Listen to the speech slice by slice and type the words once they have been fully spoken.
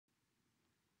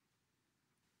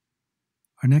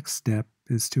Our next step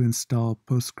is to install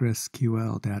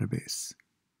PostgreSQL database.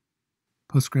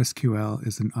 PostgreSQL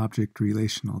is an object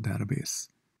relational database.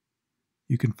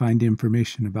 You can find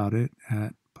information about it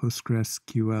at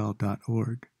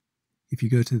postgresql.org. If you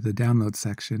go to the download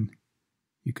section,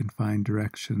 you can find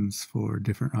directions for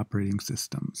different operating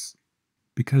systems.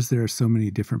 Because there are so many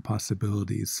different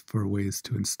possibilities for ways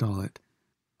to install it,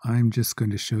 I'm just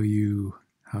going to show you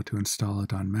how to install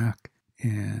it on Mac,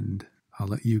 and I'll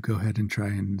let you go ahead and try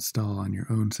and install on your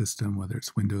own system, whether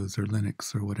it's Windows or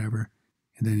Linux or whatever.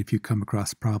 And then if you come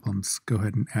across problems, go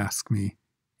ahead and ask me,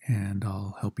 and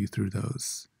I'll help you through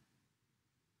those.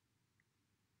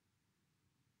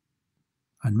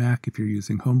 On Mac, if you're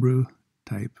using Homebrew,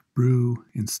 type brew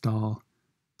install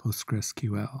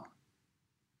PostgreSQL.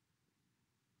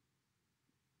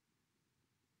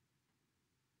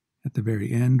 At the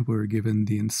very end, we're given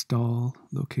the install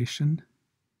location.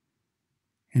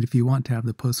 And if you want to have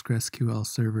the PostgreSQL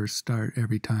server start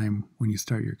every time when you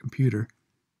start your computer,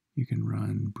 you can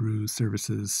run brew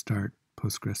services start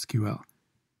PostgreSQL.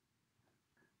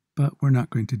 But we're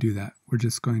not going to do that. We're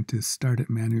just going to start it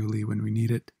manually when we need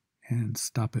it and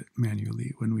stop it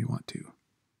manually when we want to.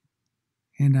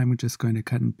 And I'm just going to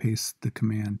cut and paste the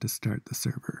command to start the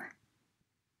server.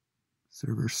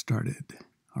 Server started.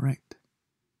 All right.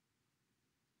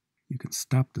 You can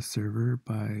stop the server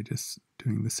by just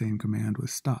doing the same command with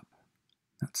stop.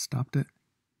 That stopped it.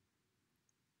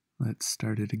 Let's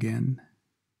start it again.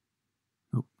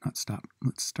 Oh, not stop.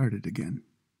 Let's start it again.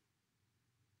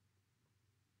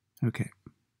 Okay.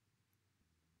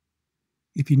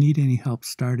 If you need any help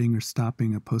starting or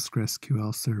stopping a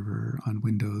PostgreSQL server on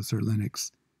Windows or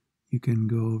Linux, you can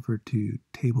go over to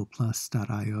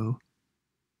tableplus.io,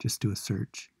 just do a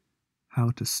search, how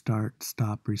to start,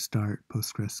 stop, restart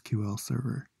PostgreSQL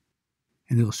server,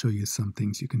 and it'll show you some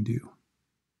things you can do.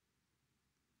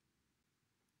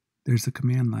 There's a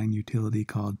command line utility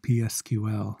called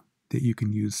PSQL that you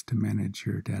can use to manage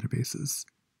your databases.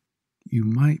 You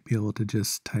might be able to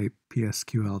just type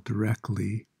PSQL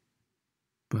directly,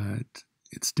 but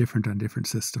it's different on different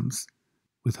systems.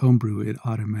 With Homebrew, it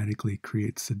automatically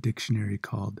creates a dictionary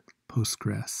called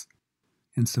Postgres,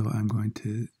 and so I'm going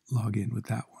to log in with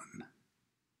that one.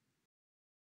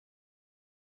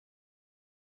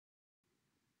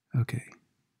 Okay,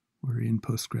 we're in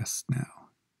Postgres now.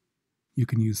 You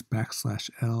can use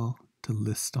 \L to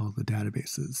list all the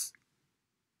databases.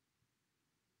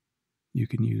 You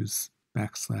can use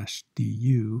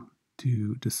 \du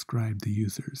to describe the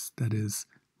users, that is,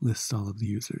 list all of the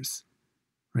users.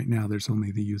 Right now there's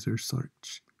only the user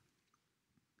search.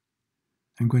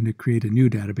 I'm going to create a new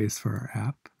database for our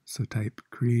app, so type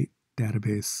create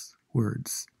database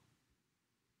words.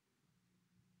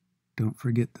 Don't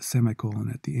forget the semicolon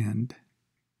at the end.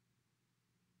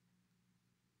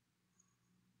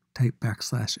 Type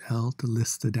 \L to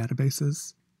list the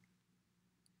databases.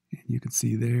 And you can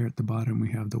see there at the bottom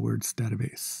we have the words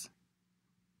database.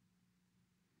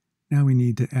 Now we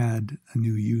need to add a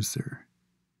new user.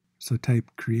 So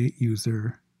type create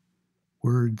user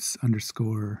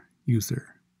words_user.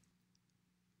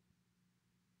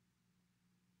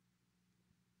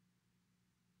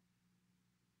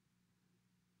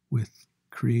 With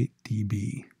create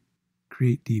DB.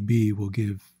 Create DB will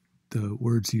give the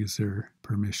words user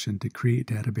permission to create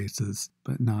databases,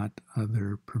 but not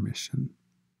other permission.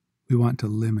 We want to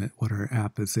limit what our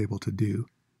app is able to do,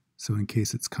 so in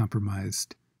case it's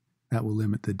compromised, that will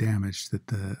limit the damage that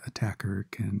the attacker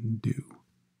can do.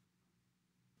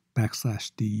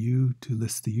 \du to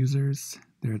list the users.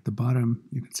 There at the bottom,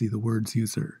 you can see the words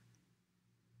user.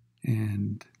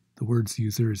 And the words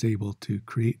user is able to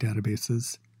create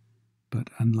databases, but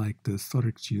unlike the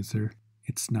storage user,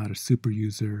 it's not a super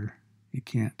user. It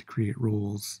can't create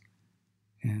roles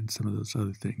and some of those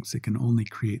other things. It can only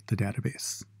create the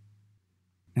database.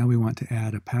 Now we want to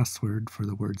add a password for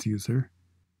the words user.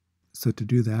 So to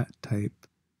do that, type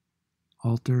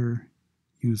alter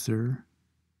user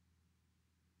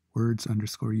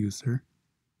words_user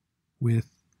with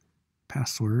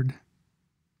password,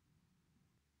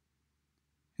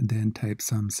 and then type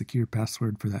some secure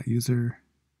password for that user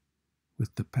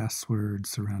with the password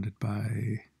surrounded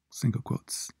by single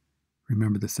quotes.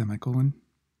 Remember the semicolon.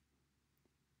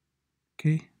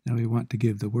 Okay, now we want to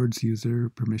give the words user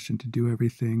permission to do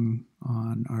everything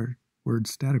on our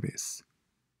words database.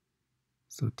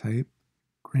 So type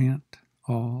grant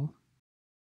all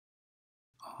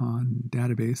on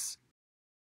database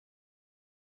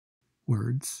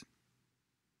words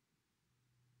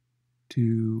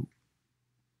to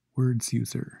words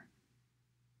user,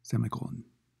 semicolon.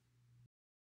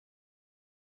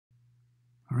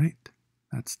 All right,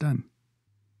 that's done.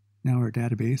 Now our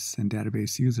database and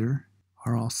database user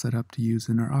are all set up to use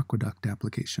in our Aqueduct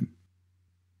application.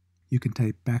 You can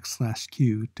type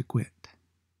 \Q to quit.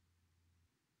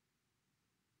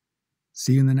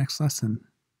 See you in the next lesson.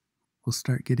 We'll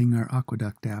start getting our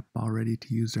Aqueduct app all ready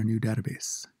to use our new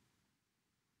database.